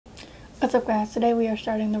What's up, guys? Today we are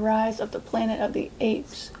starting the Rise of the Planet of the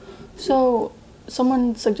Apes. So,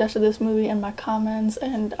 someone suggested this movie in my comments,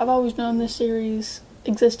 and I've always known this series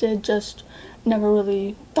existed, just never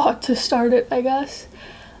really thought to start it, I guess.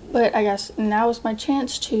 But I guess now is my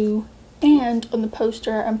chance to. And on the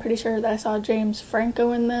poster, I'm pretty sure that I saw James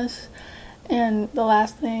Franco in this, and the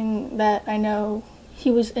last thing that I know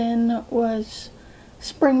he was in was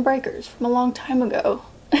Spring Breakers from a long time ago.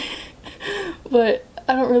 But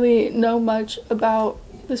I don't really know much about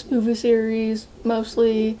this movie series,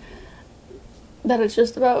 mostly that it's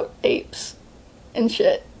just about apes and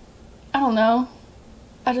shit. I don't know.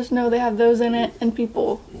 I just know they have those in it and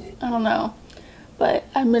people. I don't know. But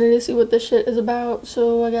I'm ready to see what this shit is about,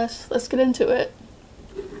 so I guess let's get into it.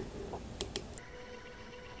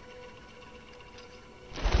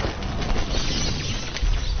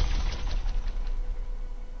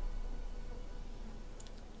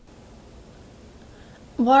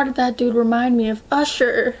 Why did that dude remind me of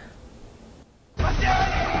Usher? I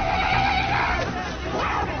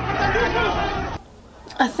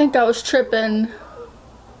think I was tripping.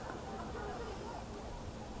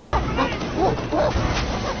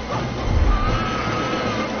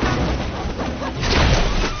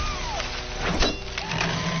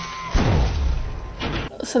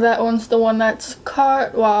 So that one's the one that's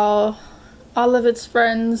caught while all of its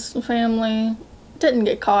friends and family didn't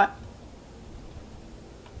get caught.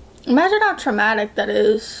 Imagine how traumatic that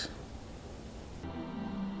is.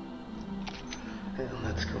 And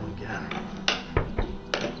let's go again.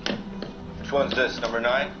 Which one's this, number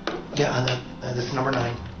 9? Yeah, this is number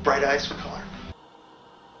 9. Bright eyes for color.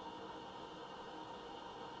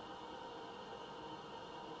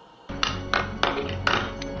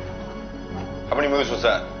 How many moves was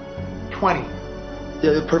that? 20.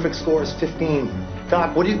 The perfect score is 15.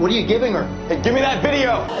 Doc, what are you giving her? Hey, give me that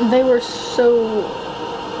video! They were so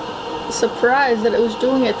surprised that it was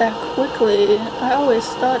doing it that quickly. I always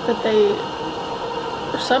thought that they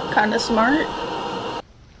were some kind of smart.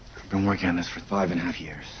 I've been working on this for 5.5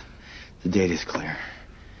 years. The data's clear.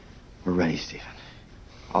 We're ready, Stephen.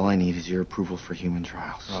 All I need is your approval for human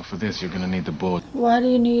trials. Well, for this, you're gonna need the board. Why do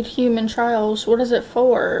you need human trials? What is it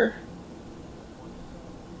for?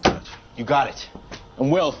 You got it.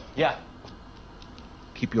 And Will? Yeah.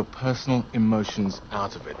 Keep your personal emotions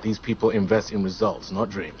out of it. These people invest in results, not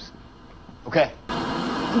dreams. Okay.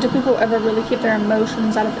 Do people ever really keep their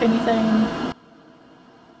emotions out of anything?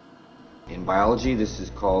 In biology, this is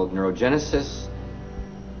called neurogenesis.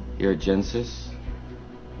 Here at Genesis,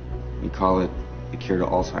 we call it the cure to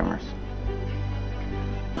Alzheimer's.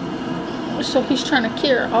 So he's trying to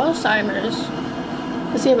cure Alzheimer's.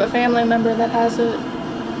 Does he have a family member that has it?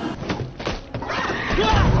 You're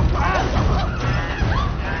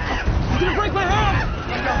gonna break my hand!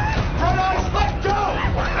 Run on, let go!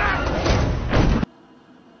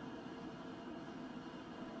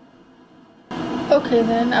 Okay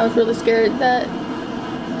then, I was really scared that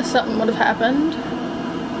something would have happened.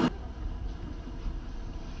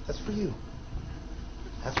 That's for you.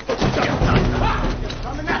 That's for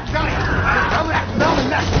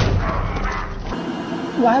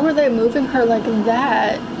Why were they moving her like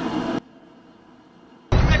that?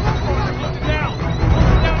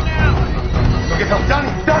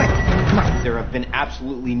 There have been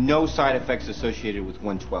absolutely no side effects associated with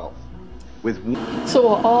 112. So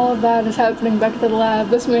while all of that is happening back at the lab,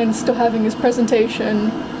 this man's still having his presentation.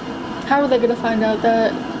 How are they gonna find out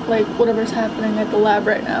that, like, whatever's happening at the lab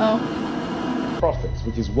right now? Profits,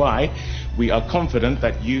 which is why we are confident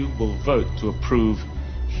that you will vote to approve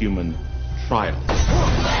human trials.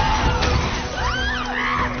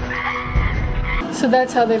 So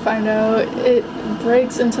that's how they find out. It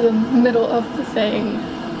breaks into the middle of the thing.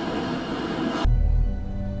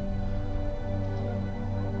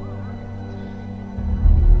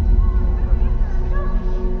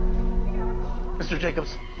 Mr.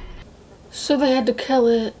 Jacobs. So they had to kill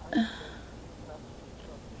it.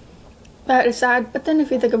 That is sad, but then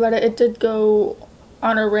if you think about it, it did go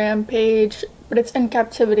on a rampage, but it's in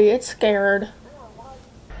captivity, it's scared.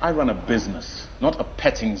 I run a business, not a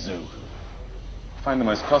petting zoo. Find the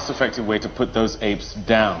most cost-effective way to put those apes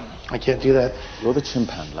down. I can't do that. You're the chimp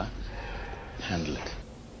handler. Handle it.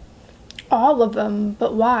 All of them,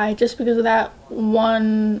 but why? Just because of that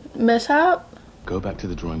one mishap? Go back to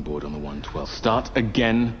the drawing board on the 112. Start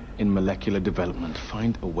again in molecular development.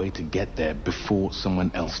 Find a way to get there before someone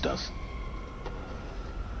else does.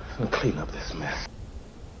 And clean up this mess.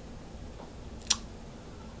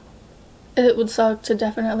 It would suck to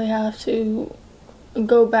definitely have to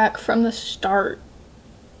go back from the start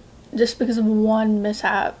just because of one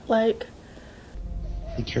mishap. Like,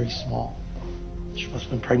 They carry small. She must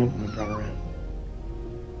have been pregnant when we brought her in.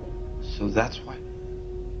 So that's why.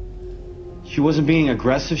 She wasn't being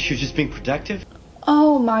aggressive, she was just being protective?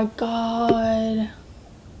 Oh my god.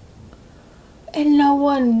 And no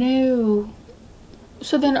one knew.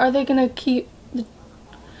 So then are they gonna keep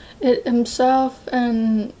it himself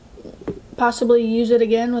and possibly use it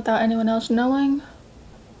again without anyone else knowing?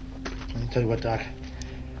 Let me tell you what, Doc.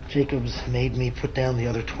 Jacobs made me put down the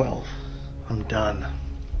other 12. I'm done.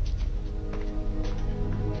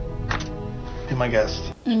 Be my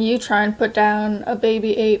guest. And you try and put down a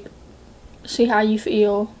baby ape. See how you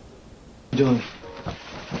feel. What are you doing?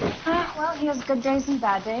 Well, he has good days and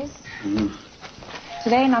bad days.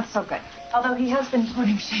 Today, not so good. Although he has been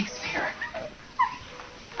quoting Shakespeare.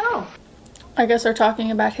 Oh. I guess they're talking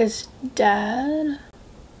about his dad.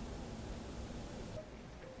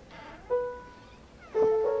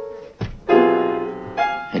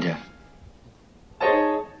 Hey, Dad.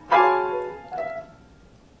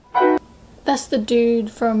 That's the dude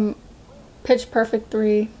from Pitch Perfect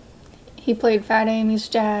 3. He played Fat Amy's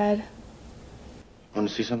dad. Want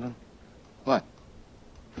to see something? What?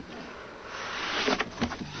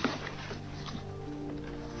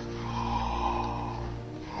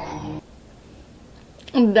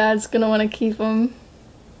 And Dad's gonna want to keep him.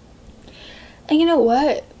 And you know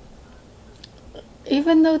what?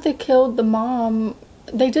 Even though they killed the mom,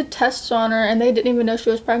 they did tests on her and they didn't even know she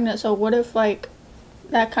was pregnant. So what if, like,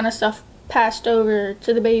 that kind of stuff passed over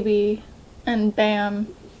to the baby and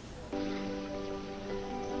bam.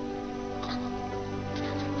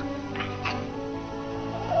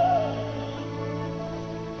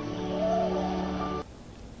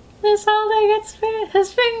 Miss Holiday gets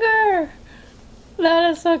his finger!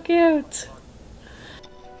 That is so cute.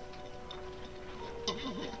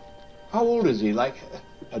 How old is he? Like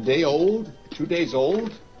a day old? 2 days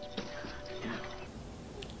old?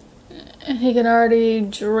 And he can already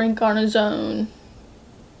drink on his own.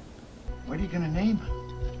 What are you gonna name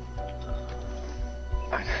him?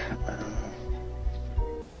 I don't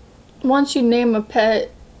know. Once you name a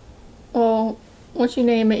pet, well, once you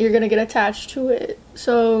name it, you're gonna get attached to it.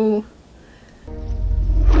 So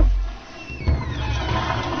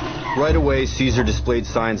Right away, Caesar displayed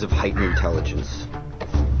signs of heightened intelligence.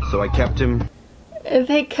 So I kept him.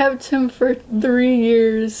 they kept him for 3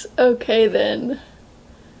 years. Okay then.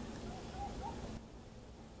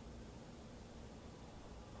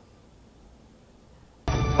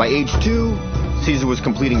 By age 2, Caesar was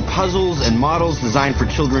completing puzzles and models designed for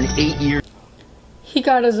children 8 years. He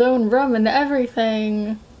got his own room and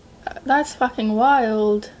everything. That's fucking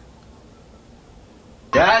wild.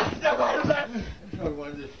 Dad? I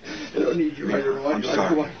don't need you here. I'm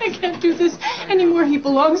sorry. I can't do this anymore. He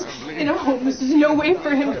belongs in a home. This is no way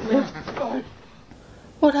for him to live.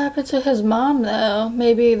 What happened to his mom though?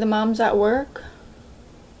 Maybe the mom's at work?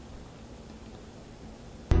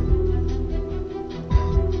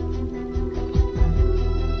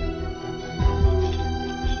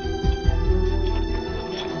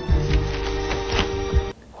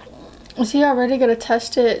 Is he already gonna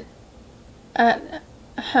test it at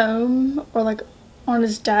home or like on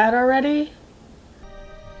his dad already?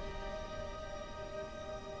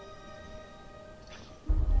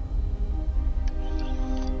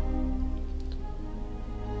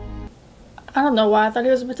 I don't know why. I thought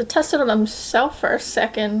he was about to test it on himself for a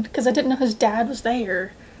second because I didn't know his dad was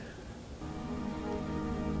there.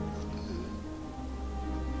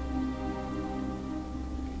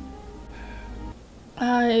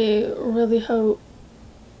 I really hope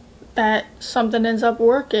that something ends up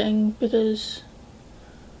working because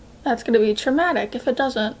that's going to be traumatic if it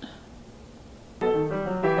doesn't.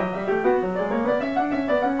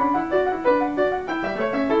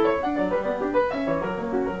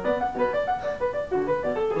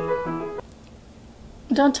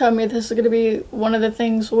 Don't tell me this is going to be one of the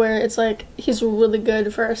things where it's like he's really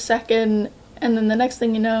good for a second and then the next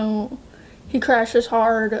thing you know he crashes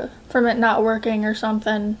hard from it not working or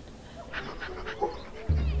something.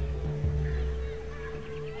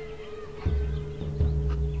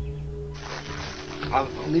 I'll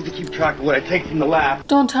need to keep track of what I take from the lab.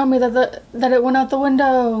 Don't tell me that it went out the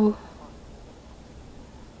window.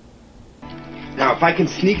 Now, if I can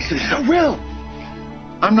sneak some stuff. I will!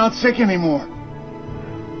 I'm not sick anymore.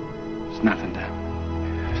 It's nothing, Dad.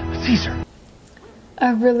 Caesar.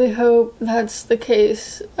 I really hope that's the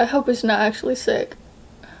case. I hope he's not actually sick.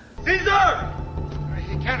 Caesar!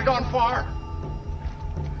 He can't have gone far.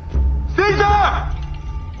 Caesar!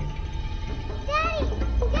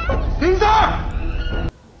 Caesar!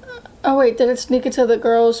 Oh wait, did it sneak into the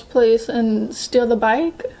girl's place and steal the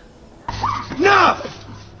bike? No!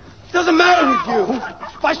 No! doesn't matter with you.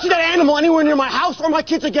 If I see that animal anywhere near my house or my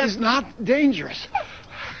kids again, it's not dangerous.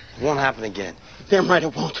 It won't happen again. Damn right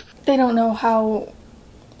it won't. They don't know how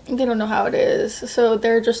it is, so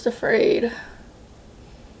they're just afraid.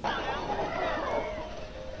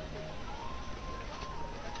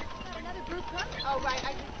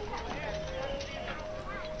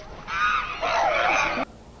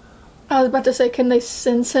 I was about to say, can they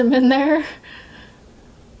sense him in there?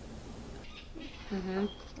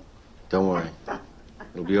 Don't worry.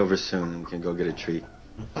 It'll be over soon and we can go get a treat.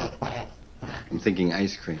 I'm thinking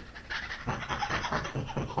ice cream.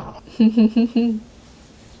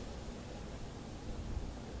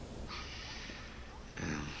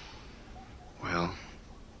 Well,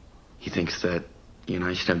 he thinks that you and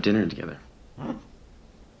I should have dinner together.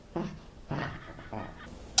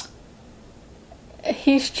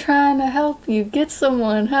 He's trying to help you get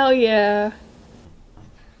someone. Hell yeah.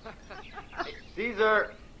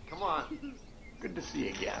 Caesar, come on. Good to see you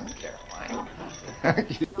again, Caroline.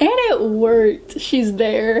 And it worked. She's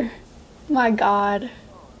there. My God.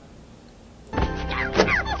 He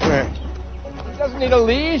doesn't need a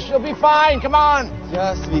leash. He'll be fine. Come on.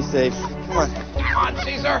 Just to be safe. Come on. Come on,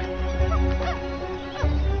 Caesar.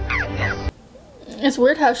 It's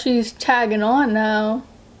weird how she's tagging on now.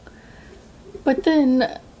 But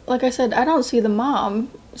then, like I said, I don't see the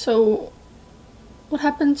mom. So, what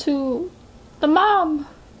happened to the mom?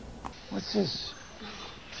 What's this?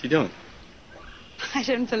 What's he doing? I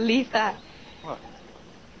don't believe that. What?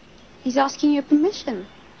 He's asking your permission.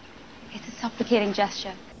 It's a supplicating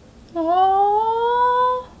gesture.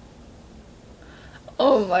 Aww.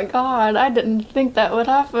 Oh my God, I didn't think that would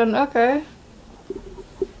happen. Okay.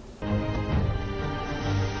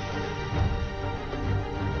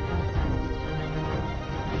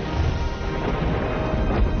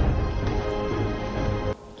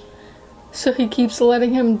 So he keeps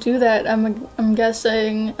letting him do that, I'm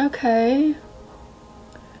guessing. Okay.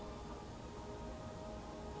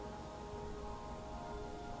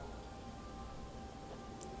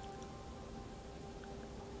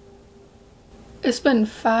 It's been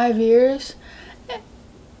 5 years.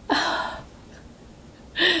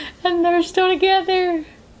 And they're still together.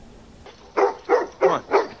 Come on.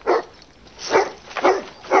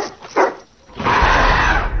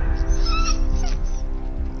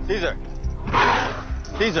 Caesar.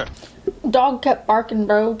 Caesar. Dog kept barking,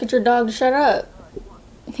 bro. Get your dog to shut up.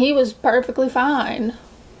 He was perfectly fine.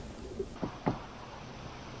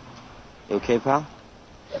 You okay, pal?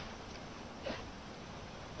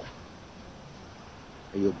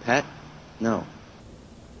 Are you a pet? No.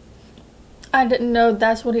 I didn't know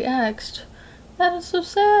that's what he asked. That is so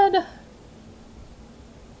sad.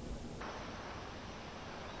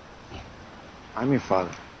 I'm your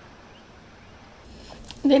father.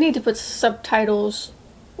 They need to put subtitles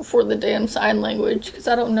for the damn sign language, because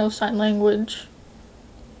I don't know sign language.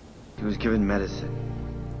 He was given medicine.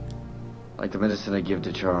 Like the medicine I give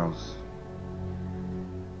to Charles.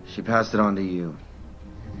 She passed it on to you.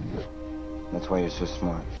 That's why you're so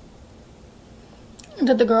smart.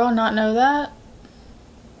 Did the girl not know that?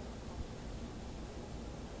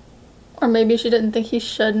 Or maybe she didn't think he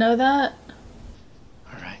should know that?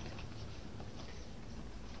 All right.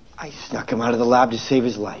 I snuck him out of the lab to save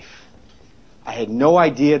his life. I had no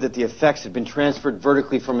idea that the effects had been transferred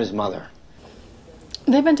vertically from his mother.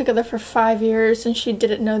 They've been together for 5 years and she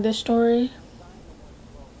didn't know this story.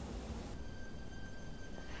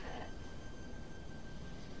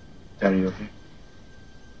 Dad, are you okay?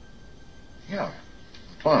 Yeah,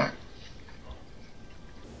 fine.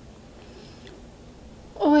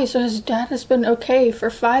 Oh wait, so his dad has been okay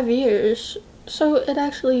for 5 years. So it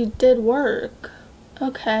actually did work.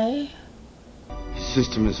 Okay. His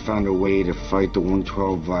system has found a way to fight the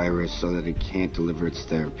 112 virus so that it can't deliver its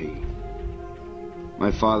therapy.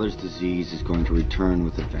 My father's disease is going to return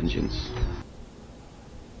with a vengeance.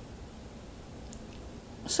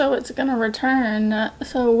 So it's gonna return.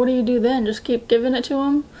 So what do you do then? Just keep giving it to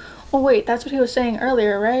him? Oh wait, that's what he was saying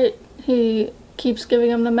earlier, right? He keeps giving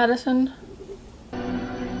him the medicine?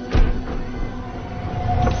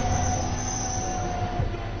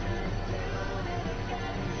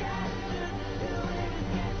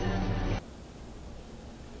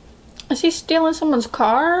 Is he stealing someone's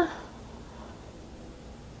car?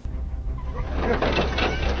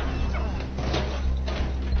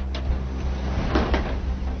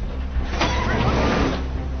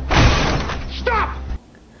 Stop!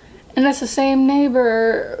 And it's the same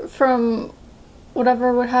neighbor from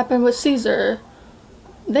whatever would happen with Caesar.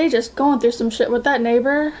 They just going through some shit with that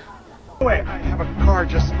neighbor. Wait, I have a car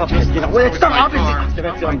just up here. You know, wait, stop!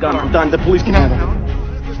 I'm done. The police can handle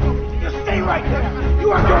it. Just stay right there.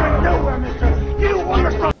 You are going nowhere, mister. You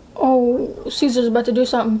understand? Oh, Caesar's about to do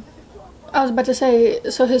something. I was about to say,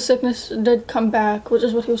 so his sickness did come back, which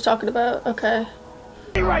is what he was talking about. Okay.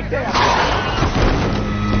 Stay right there.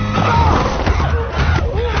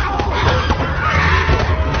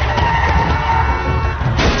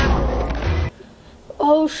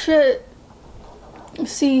 Oh shit.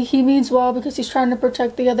 See, he means well because he's trying to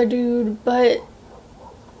protect the other dude, but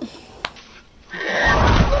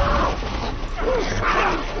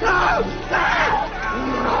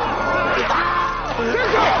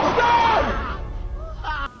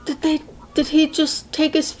did he just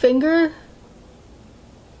take his finger?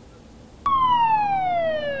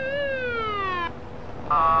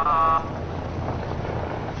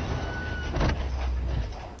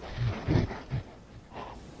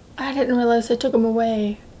 I didn't realize they took him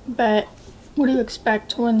away, but what do you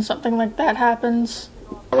expect when something like that happens?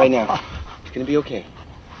 Right now. It's gonna be okay.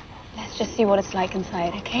 Let's just see what it's like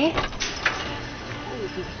inside, okay?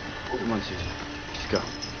 Come on, Susan. Let's go.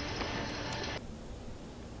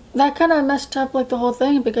 That kind of messed up like the whole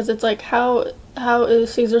thing, because it's like, how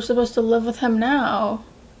is Caesar supposed to live with him now?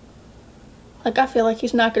 Like, I feel like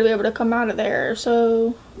he's not going to be able to come out of there,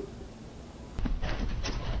 so...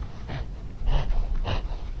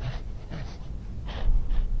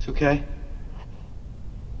 It's okay.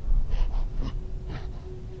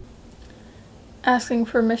 Asking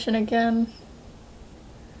permission again.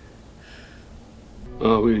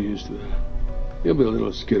 Oh, we're used to that. He'll be a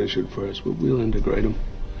little skittish at first, but we'll integrate him.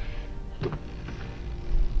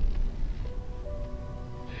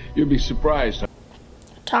 You'll be surprised.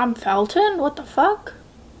 Tom Felton? What the fuck?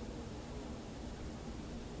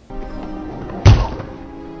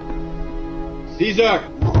 Caesar!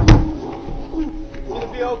 It's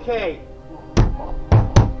gonna be okay.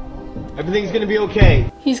 Everything's gonna be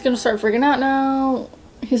okay. He's gonna start freaking out now.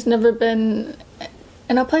 He's never been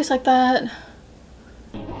in a place like that.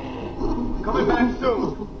 Coming back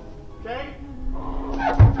soon. Okay?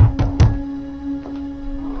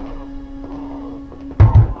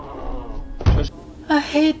 I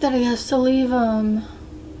hate that he has to leave him.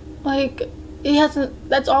 Like, he hasn't,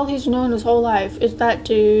 that's all he's known his whole life, is that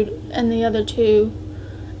dude and the other two.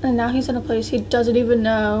 And now he's in a place he doesn't even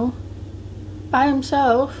know. By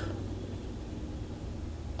himself.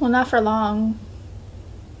 Well, not for long.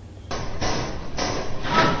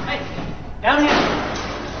 Hey, down here.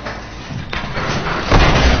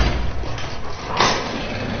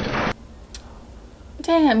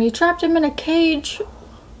 Damn, you trapped him in a cage.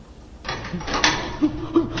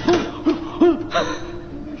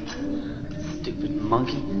 Stupid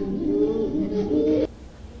monkey.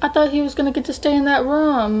 I thought he was gonna get to stay in that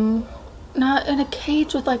room. Not in a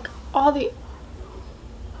cage with like all the...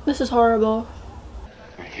 This is horrible.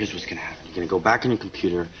 Alright, here's what's gonna happen. You're gonna go back on your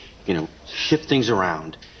computer, you're gonna shift things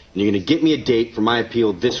around, and you're gonna get me a date for my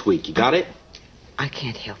appeal this week. You got it? I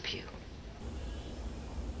can't help you.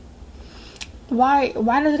 Why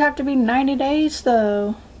does it have to be 90 days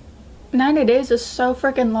though? 90 days is so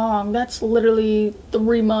freaking long. That's literally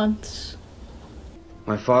 3 months.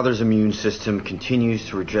 My father's immune system continues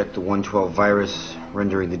to reject the 112 virus,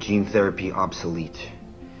 rendering the gene therapy obsolete.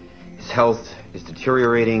 His health is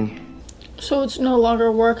deteriorating. So it's no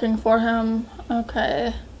longer working for him.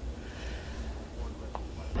 Okay.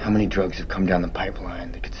 How many drugs have come down the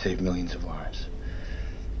pipeline that could save millions of lives?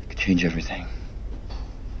 It could change everything.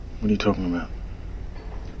 What are you talking about?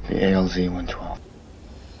 The ALZ-112.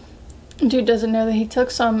 Dude doesn't know that he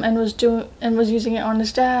took some and was using it on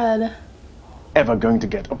his dad. Ever going to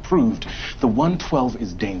get approved. The 112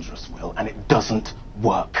 is dangerous, Will, and it doesn't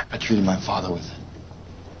work. I treated my father with it.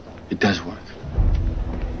 It does work.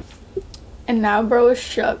 And now bro is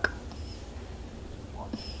shook.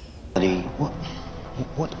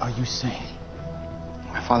 What are you saying?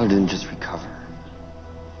 My father didn't just recover.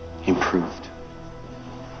 He improved.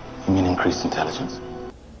 You mean increased intelligence?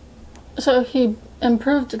 So he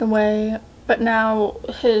improved in a way, but now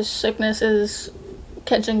his sickness is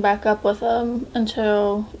catching back up with him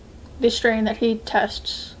until the strain that he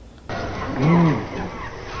tests.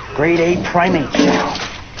 Grade 8 primate chow.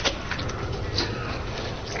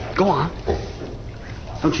 Go on.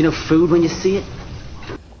 Don't you know food when you see it?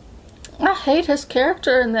 I hate his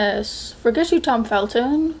character in this. Forget you, Tom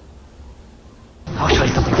Felton. I'll show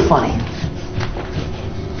you something funny.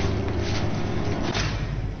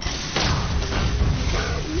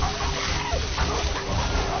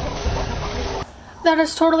 That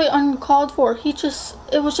is totally uncalled for.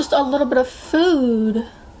 It was just a little bit of food.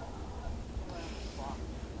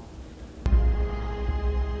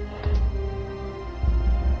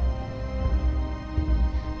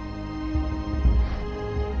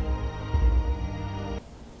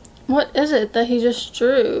 What is it that he just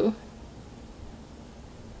drew?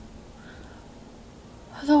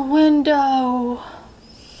 The window.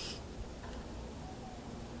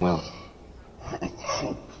 Well.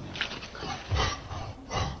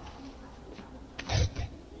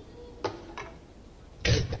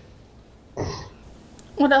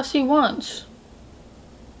 What else he wants?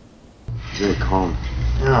 He's really calm.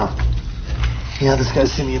 Yeah. Yeah, this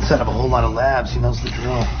guy's seen the inside of a whole lot of labs. He knows the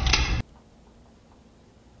drill.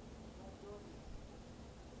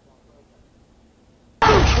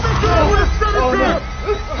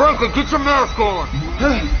 Frankie, get your mask on.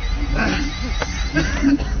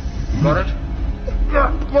 Got it?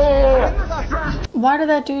 Why did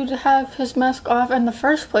that dude have his mask off in the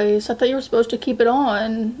first place? I thought you were supposed to keep it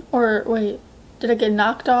on. Or, wait, did it get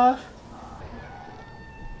knocked off?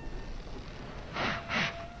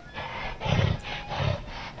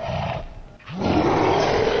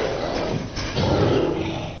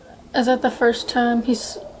 Is that the first time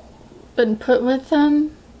he's been put with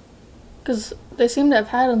them? Because they seem to have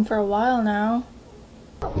had him for a while now.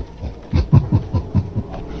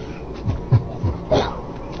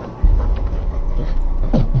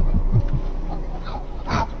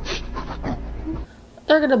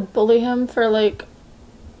 They're gonna bully him for, like,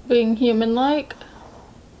 being human-like.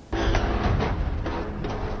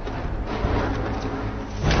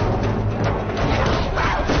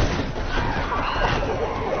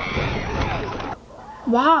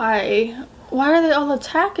 Why? Why are they all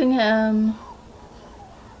attacking him?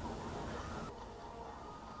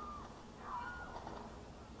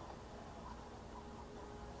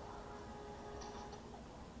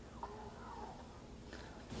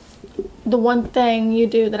 The one thing you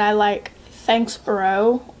do that I like, thanks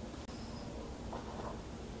bro.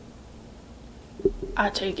 I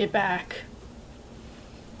take it back.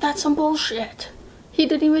 That's some bullshit. He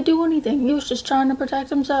didn't even do anything. He was just trying to protect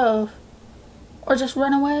himself. Or just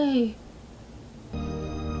run away.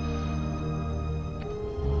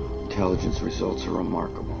 Intelligence results are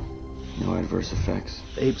remarkable. No adverse effects.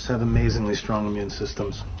 Apes have amazingly strong immune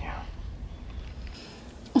systems. Yeah.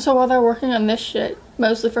 So while they're working on this shit,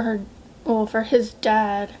 mostly for his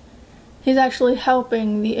dad, he's actually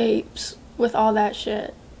helping the apes with all that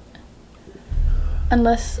shit.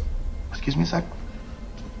 Unless... Excuse me a sec.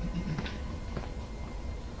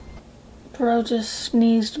 Bro just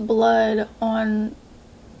sneezed blood on...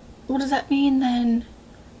 What does that mean then?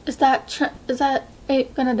 Is that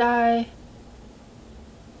ape gonna die?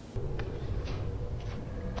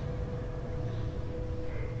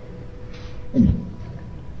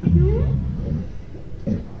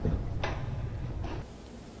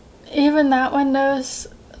 Even that one knows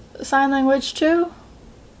sign language too?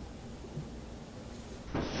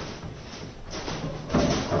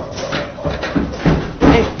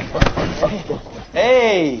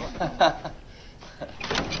 Hey!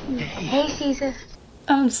 Hey, Caesar.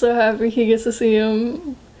 I'm so happy he gets to see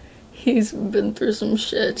him. He's been through some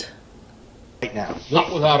shit. Right now.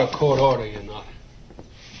 Not without a court order, you're not.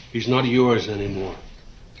 He's not yours anymore.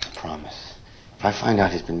 I promise. If I find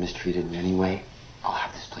out he's been mistreated in any way, I'll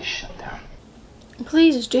have this place shut down.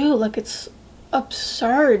 Please do, like, it's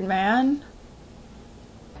absurd, man.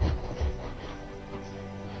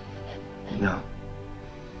 No.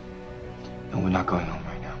 No, we're not going home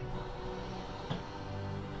right now.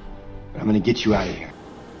 But I'm gonna get you out of here.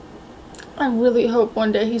 I really hope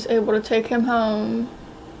one day he's able to take him home.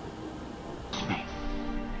 It's me.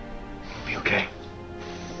 You'll be okay.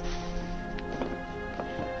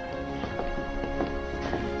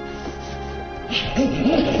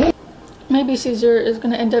 Maybe Caesar is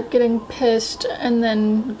gonna end up getting pissed and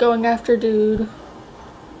then going after dude.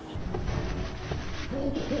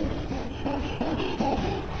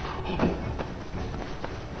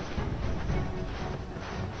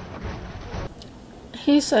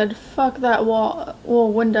 He said fuck that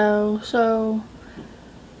window, so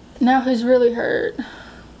now he's really hurt.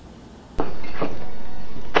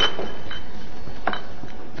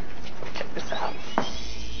 Check this out.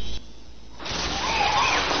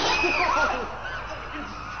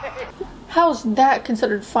 How's that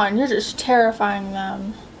considered fun? You're just terrifying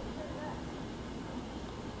them.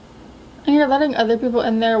 And you're letting other people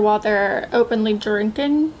in there while they're openly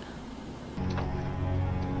drinking?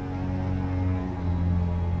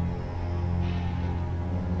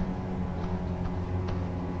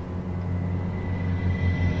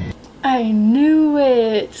 I knew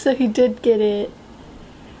it! So he did get it.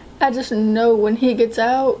 I just know when he gets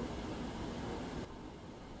out.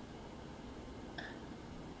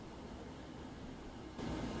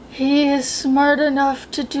 He is smart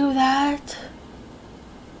enough to do that.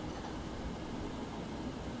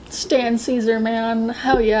 It's stand Caesar, man.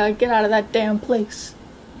 Hell yeah, get out of that damn place.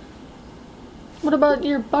 What about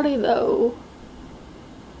your buddy, though?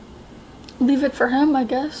 Leave it for him, I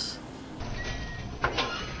guess.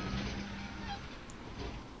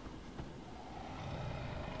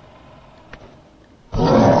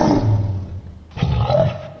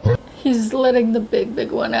 He's letting the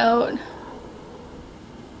big one out.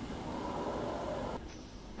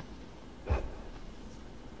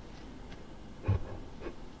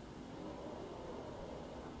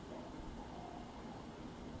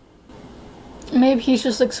 Maybe he's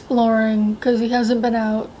just exploring because he hasn't been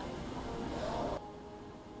out.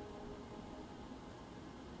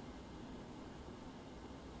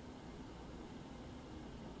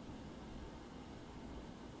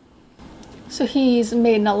 So he's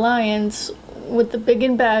made an alliance with the big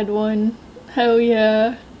and bad one. Hell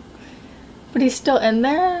yeah. But he's still in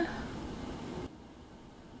there?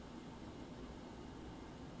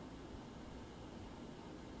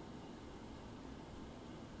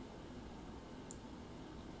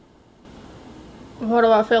 What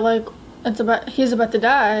do I feel like? He's about to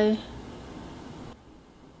die.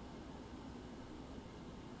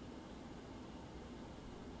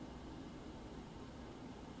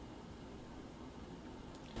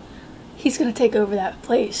 He's gonna take over that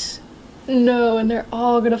place. No, and they're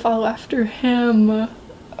all gonna follow after him.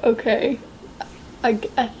 Okay. I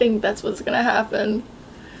think that's what's gonna happen.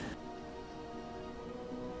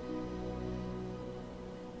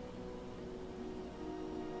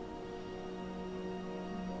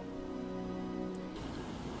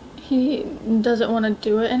 He doesn't want to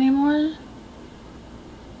do it anymore.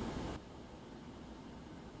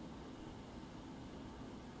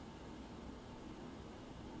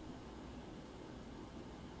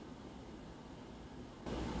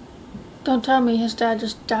 Don't tell me his dad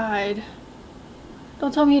just died.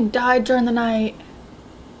 Don't tell me he died during the night.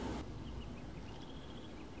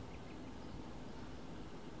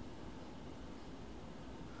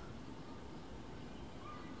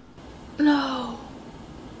 No.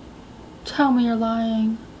 Tell me you're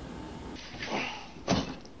lying.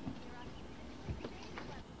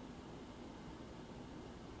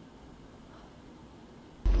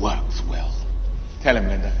 Works well. Tell him,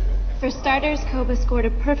 Linda. For starters, Koba scored a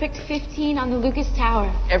perfect 15 on the Lucas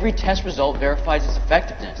Tower. Every test result verifies its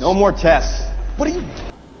effectiveness. No more tests. What are you...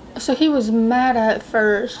 So he was mad at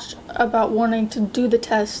first about wanting to do the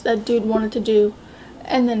test that dude wanted to do.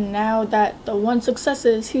 And then now that the one success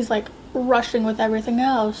is, he's like rushing with everything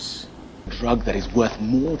else. Drug that is worth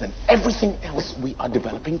more than everything else we are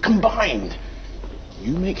developing combined.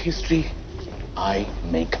 You make history, I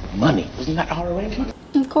make money. Isn't that our arrangement?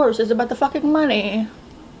 Of course, it's about the fucking money.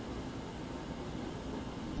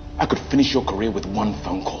 I could finish your career with one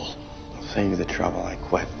phone call. I'll save you the trouble. I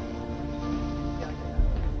quit.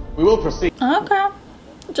 We will proceed. Okay.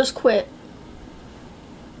 Just quit.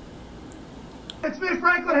 It's me,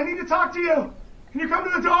 Franklin. I need to talk to you. Can you come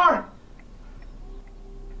to the door?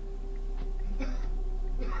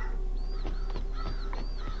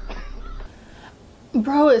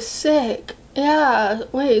 Bro is sick. Yeah,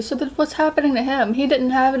 wait, so what's happening to him? He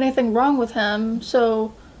didn't have anything wrong with him,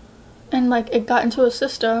 so... And, like, it got into his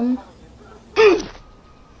system.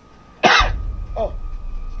 Oh.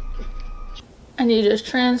 And you just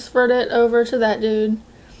transferred it over to that dude.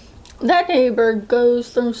 That neighbor goes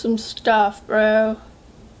through some stuff, bro.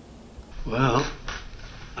 Well,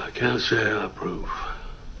 I can't say I approve.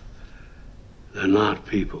 They're not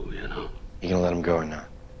people, you know. You gonna let him go or not?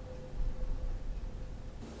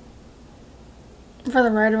 For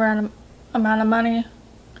the right amount of money,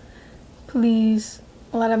 please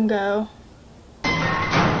let him go.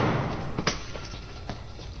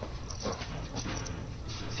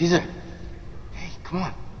 Caesar. Hey, come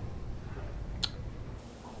on.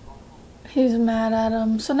 He's mad at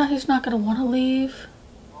him, so now he's not gonna want to leave.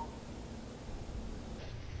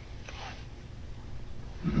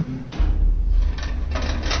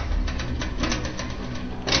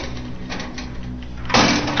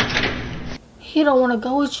 He don't want to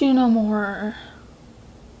go with you no more.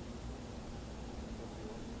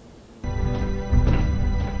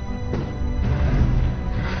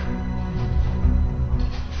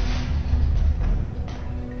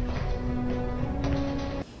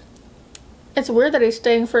 It's weird that he's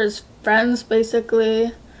staying for his friends,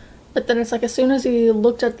 basically. But then it's like as soon as he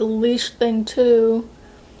looked at the leash thing, too,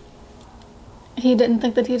 he didn't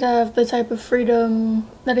think that he'd have the type of freedom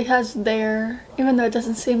that he has there, even though it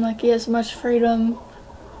doesn't seem like he has much freedom.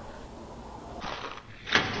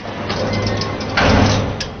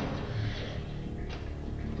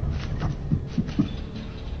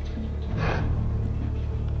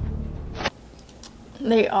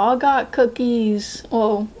 They all got cookies.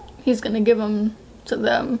 Well, he's gonna give them to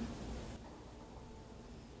them.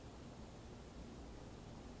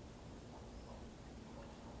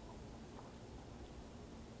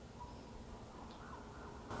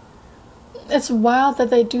 It's wild that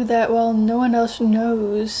they do that while no one else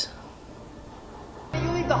knows. Can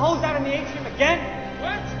you leave the hose out in the atrium again?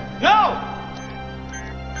 What? No!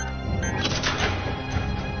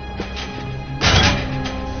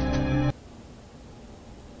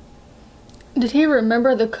 Did he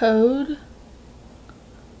remember the code?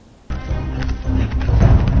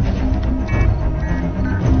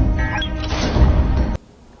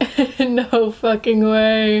 No fucking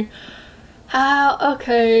way. How?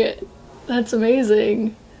 Okay, that's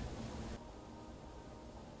amazing.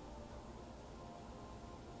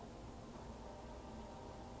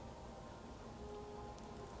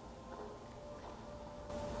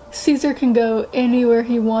 Caesar can go anywhere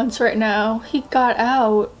he wants right now. He got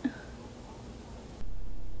out.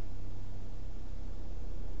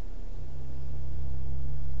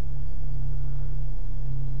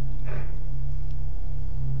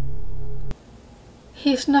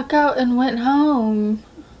 He snuck out and went home.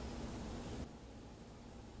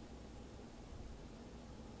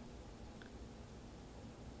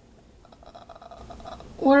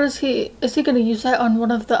 What is he gonna use that on one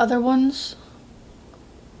of the other ones?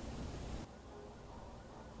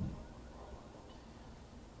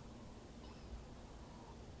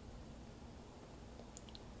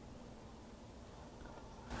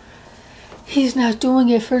 He's not doing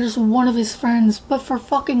it for just one of his friends, but for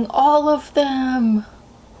fucking all of them.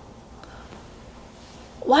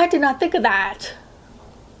 Why did I not think of that?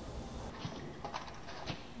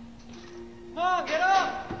 Mom, get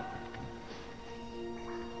up!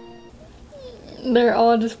 They're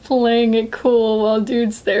all just playing it cool while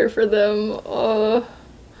dude's there for them.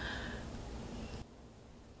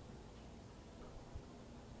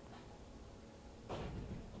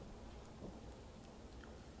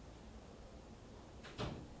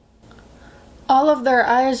 All of their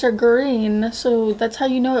eyes are green, so that's how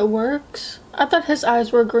you know it works? I thought his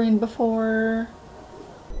eyes were green before.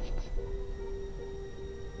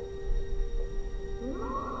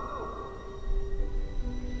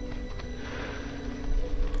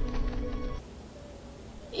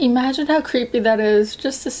 Imagine how creepy that is,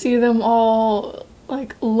 just to see them all,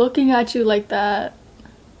 like, looking at you like that.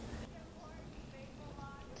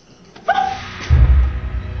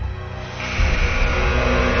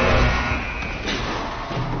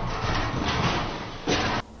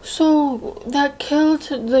 So, that killed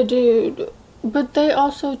the dude, but they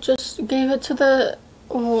also just gave it to the,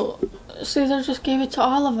 well, Caesar just gave it to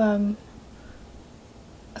all of them.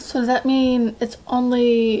 So does that mean it's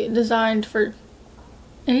only designed for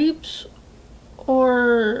apes?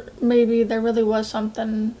 Or maybe there really was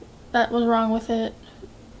something that was wrong with it?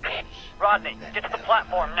 Rodney, get to the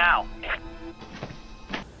platform now.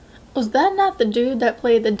 Was that not the dude that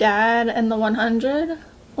played the dad in the 100?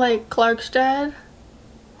 Like Clark's dad?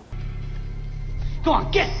 Go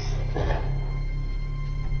on, get!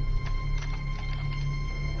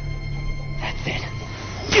 That's it.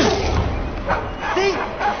 See?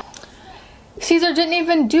 Caesar didn't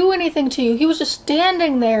even do anything to you. He was just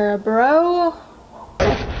standing there, bro.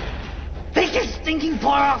 Take your stinking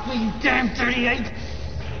paw off me, you damn 38!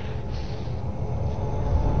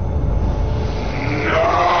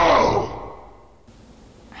 No!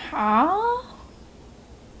 Huh?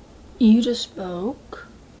 You just spoke?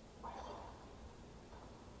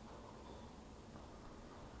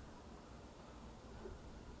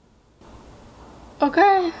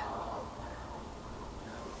 Okay.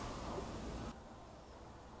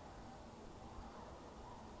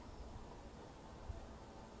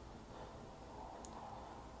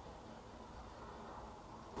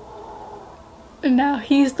 And now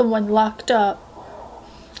he's the one locked up.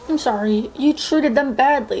 I'm sorry, you treated them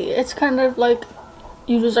badly. It's kind of like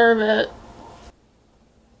you deserve it.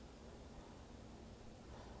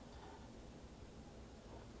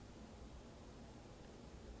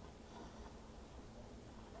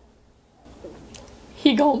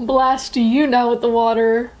 He gon' blast you now with the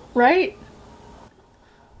water, right?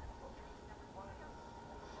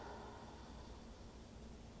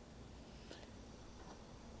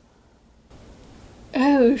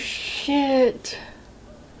 Oh shit.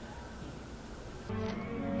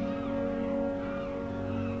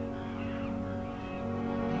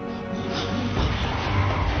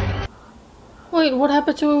 Wait, what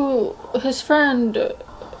happened to his friend?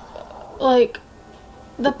 Like,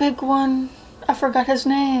 the big one? I forgot his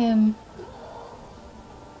name.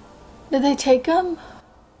 Did they take him?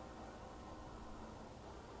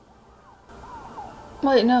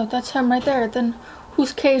 Wait, no, that's him right there. Then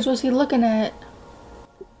whose cage was he looking at?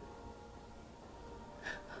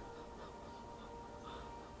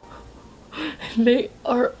 They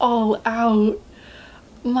are all out.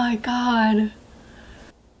 My God.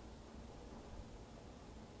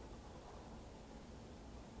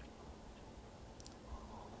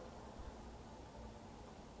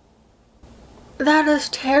 That is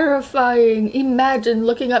terrifying. Imagine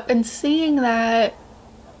looking up and seeing that.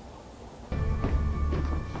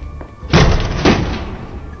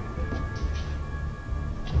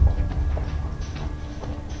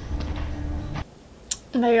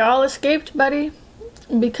 They all escaped, buddy,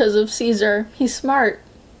 because of Caesar. He's smart.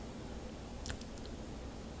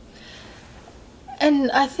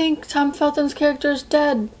 And I think Tom Felton's character is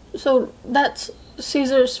dead, so that's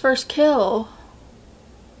Caesar's first kill.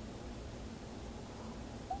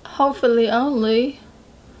 Hopefully only.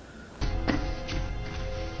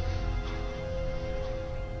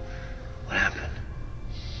 What happened?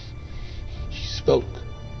 She spoke.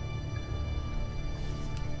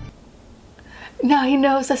 Now he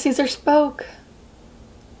knows that Caesar spoke.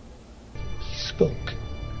 He spoke.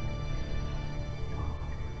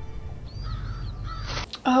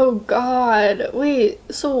 Oh God. Wait,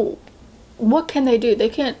 so what can they do? They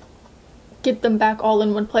can't get them back all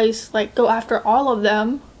in one place, like go after all of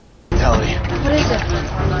them. Ellie. What is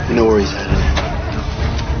it? You know where he's headed.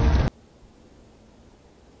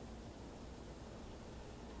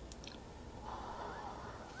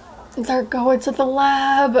 They're going to the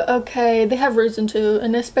lab. Okay, they have reason to,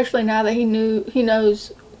 and especially now that he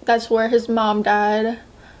knows that's where his mom died.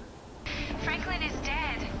 Franklin is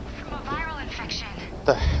dead from a viral infection.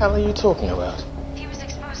 The hell are you talking about? He was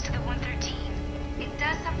exposed to the 113. It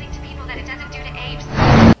does something to people that it doesn't do to apes.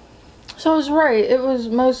 So I was right.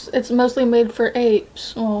 It's mostly made for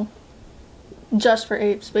apes. Well, just for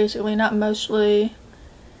apes, basically, not mostly.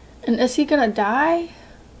 And is he gonna die?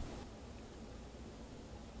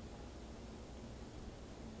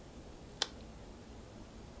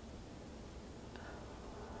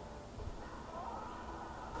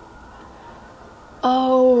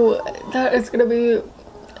 Oh, that is gonna be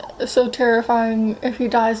so terrifying if he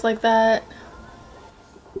dies like that.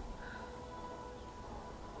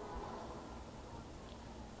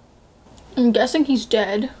 I'm guessing he's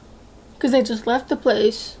dead, because they just left the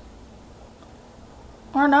place.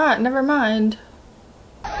 Or not, never mind.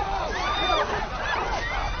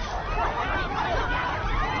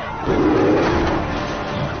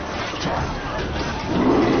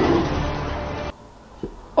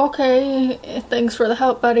 Okay, thanks for the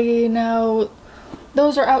help, buddy. Now,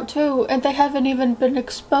 those are out too, and they haven't even been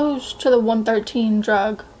exposed to the 113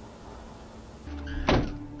 drug.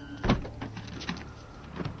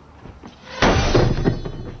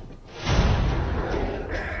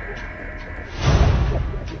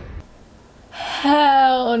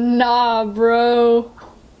 Hell nah, bro.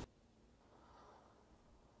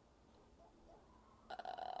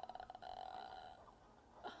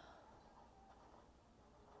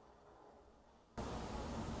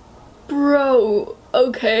 Bro,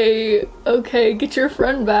 okay, get your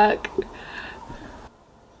friend back.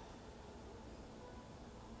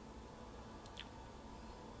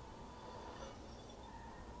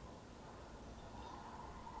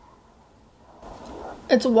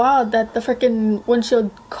 It's wild that the freaking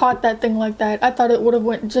windshield caught that thing like that. I thought it would have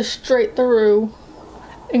went just straight through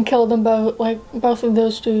and killed them both, like both of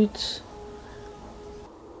those dudes.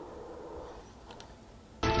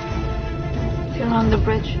 They're on the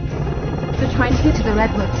bridge. They're trying to get to the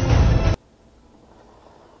redwoods.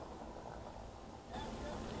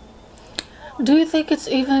 Do you think it's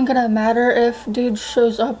even gonna matter if dude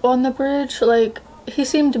shows up on the bridge? Like, he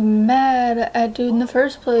seemed mad at dude in the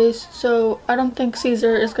first place, so I don't think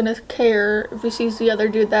Caesar is gonna care if he sees the other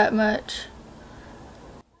dude that much.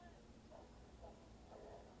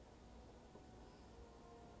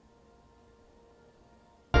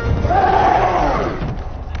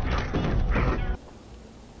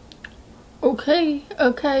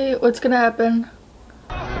 Okay, what's gonna happen?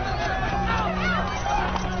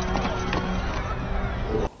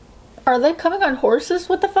 Are they coming on horses?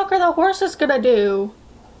 What the fuck are the horses gonna do?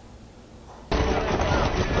 You're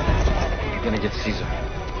gonna get Caesar.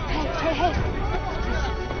 Hey.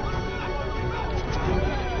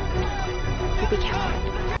 You be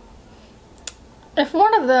careful. If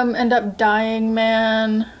one of them end up dying,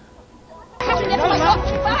 man.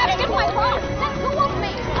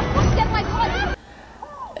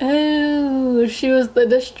 Ooh, she was the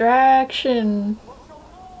distraction.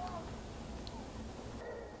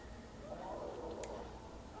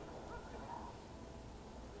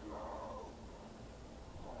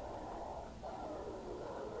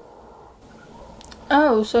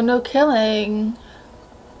 Oh, so no killing.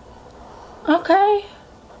 Okay.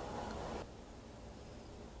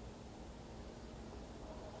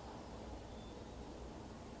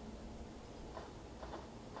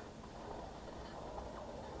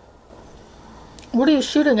 What are you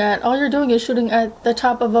shooting at? All you're doing is shooting at the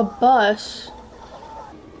top of a bus.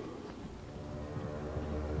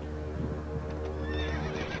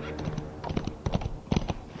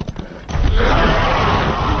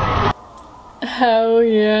 Hell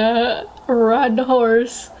yeah. Ride the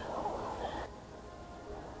horse.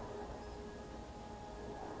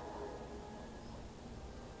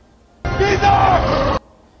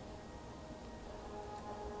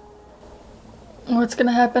 What's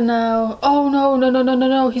gonna happen now? Oh no, no, no, no, no,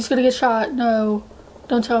 no. He's gonna get shot. No.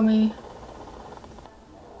 Don't tell me.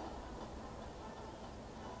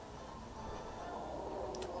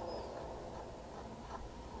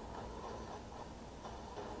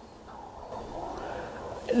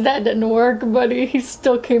 That didn't work, buddy. He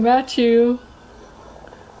still came at you.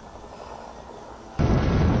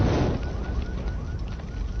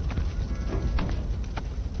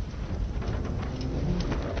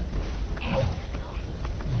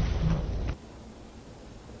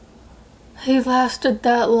 He lasted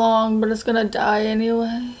that long, but it's gonna die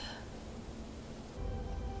anyway.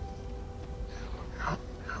 Help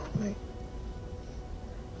me.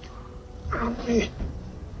 Help me.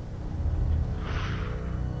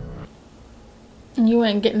 You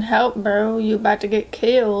ain't getting help, bro. You about to get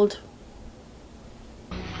killed.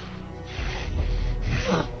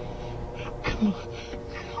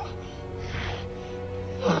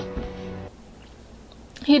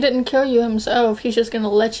 He didn't kill you himself. He's just gonna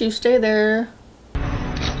let you stay there.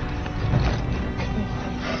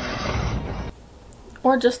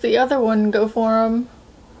 Or just the other one go for him.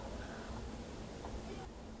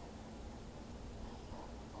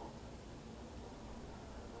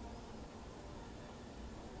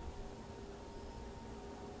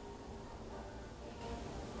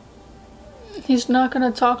 He's not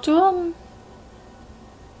gonna talk to him?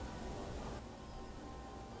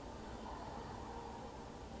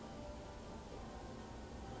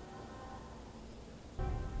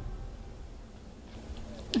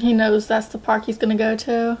 He knows that's the park he's gonna go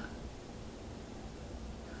to.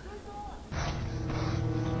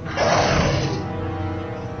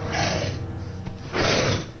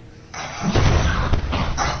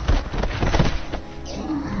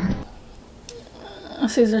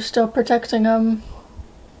 Caesar's still protecting him.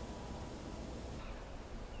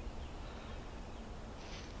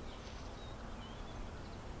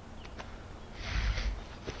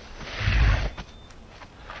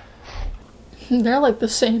 They're like the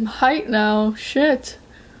same height now. Shit.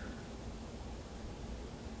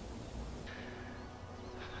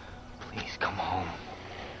 Please come home.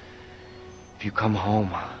 If you come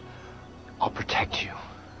home, I'll protect you.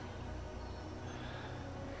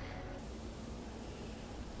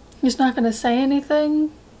 He's not gonna say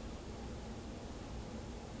anything?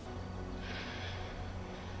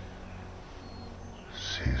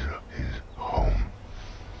 Caesar is home.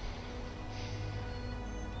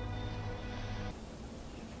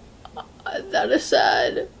 That is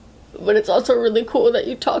sad. But it's also really cool that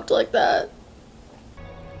you talked like that.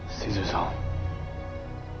 Caesar's home.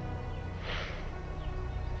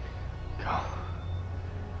 Go.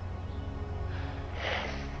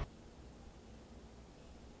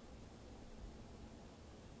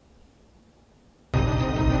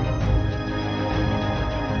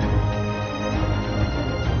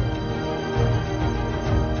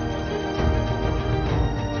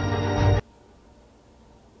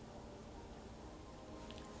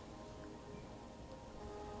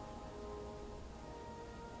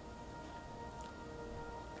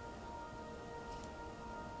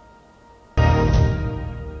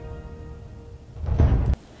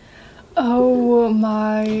 Oh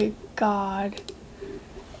my god.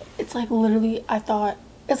 It's like literally, I thought,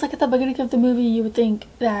 it's like at the beginning of the movie you would think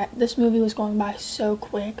that this movie was going by so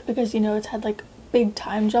quick because, you know, it's had like big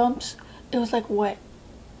time jumps. It was like, what,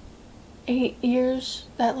 8 years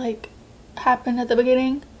that like happened at the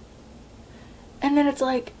beginning? And then it's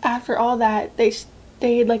like after all that they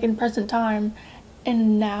stayed like in present time,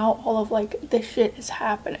 and now all of like this shit is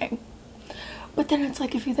happening. But then it's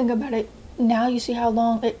like, if you think about it, now you see how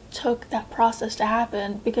long it took that process to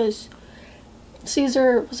happen, because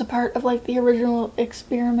Caesar was a part of like the original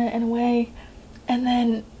experiment in a way, and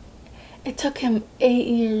then it took him 8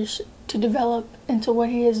 years to develop into what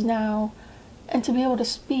he is now and to be able to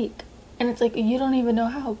speak. And it's like, you don't even know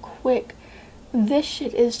how quick this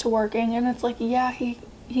shit is to working. And it's like, yeah, he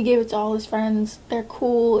gave it to all his friends, they're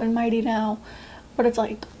cool and mighty now, but it's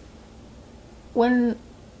like when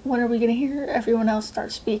are we gonna hear everyone else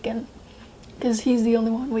start speaking? Because he's the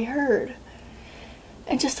only one we heard.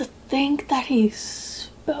 And just to think that he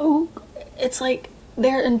spoke, it's like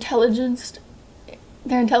their intelligence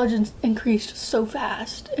increased so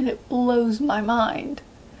fast, and it blows my mind.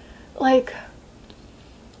 Like,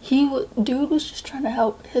 dude was just trying to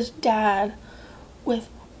help his dad with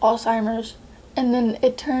Alzheimer's, and then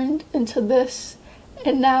it turned into this,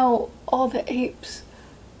 and now all the apes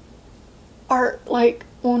are like,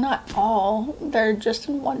 well, not all, they're just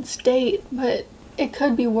in one state, but it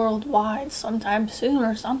could be worldwide sometime soon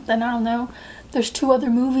or something, I don't know. There's 2 other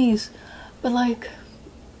movies, but like,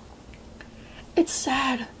 it's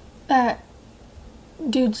sad that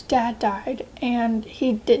dude's dad died and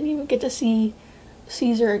he didn't even get to see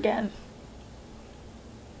Caesar again.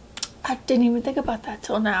 I didn't even think about that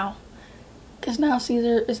till now, because now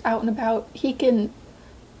Caesar is out and about, he can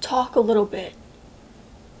talk a little bit,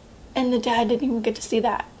 and the dad didn't even get to see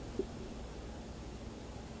that.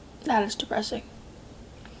 That is depressing.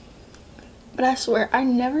 But I swear, I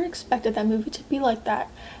never expected that movie to be like that.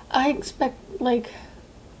 I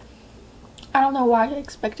don't know why I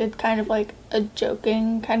expected kind of like a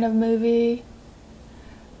joking kind of movie,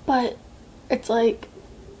 but it's like,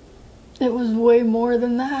 it was way more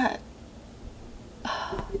than that.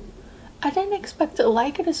 I didn't expect to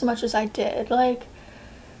like it as much as I did. Like,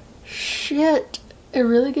 shit, it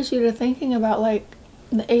really gets you to thinking about like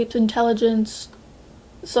the ape's intelligence,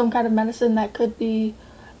 some kind of medicine that could be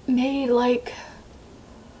made. Like,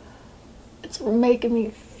 it's making me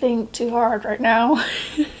think too hard right now.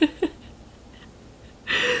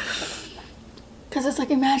 Because it's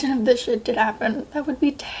like, imagine if this shit did happen. That would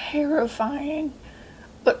be terrifying,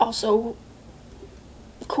 but also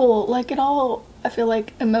cool. Like, it all, I feel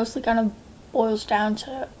like it mostly kind of boils down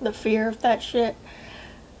to the fear of that shit.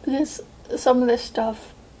 Because some of this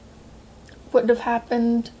stuff wouldn't have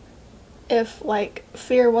happened if like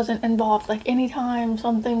fear wasn't involved. Like, anytime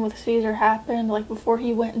something with Caesar happened, like before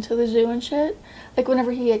he went into the zoo and shit, like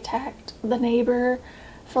whenever he attacked the neighbor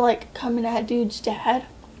for like coming at dude's dad,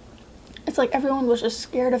 it's like everyone was just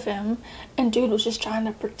scared of him, and dude was just trying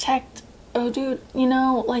to protect dude, you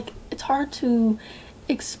know. Like, it's hard to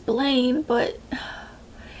explain, but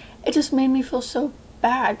it just made me feel so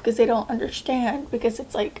bad because they don't understand, because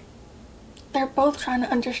it's like they're both trying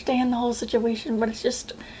to understand the whole situation, but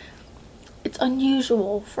it's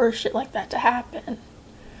unusual for shit like that to happen.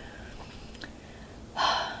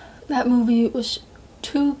 That movie was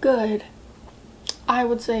too good. I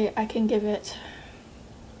would say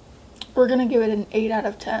we're gonna give it an 8 out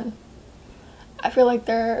of 10. I feel like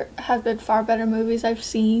there have been far better movies I've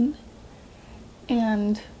seen,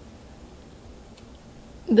 and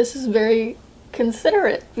this is very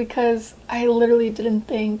considerate, because I literally didn't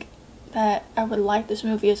think that I would like this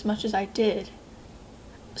movie as much as I did.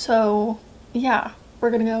 So yeah,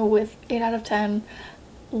 we're gonna go with 8 out of 10.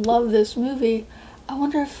 Love this movie. I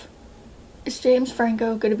wonder if, is James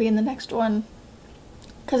Franco gonna be in the next one?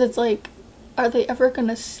 Because it's like, are they ever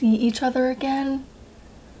gonna see each other again?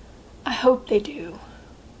 I hope they do.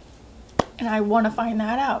 And I want to find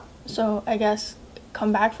that out. So I guess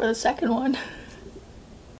come back for the second one.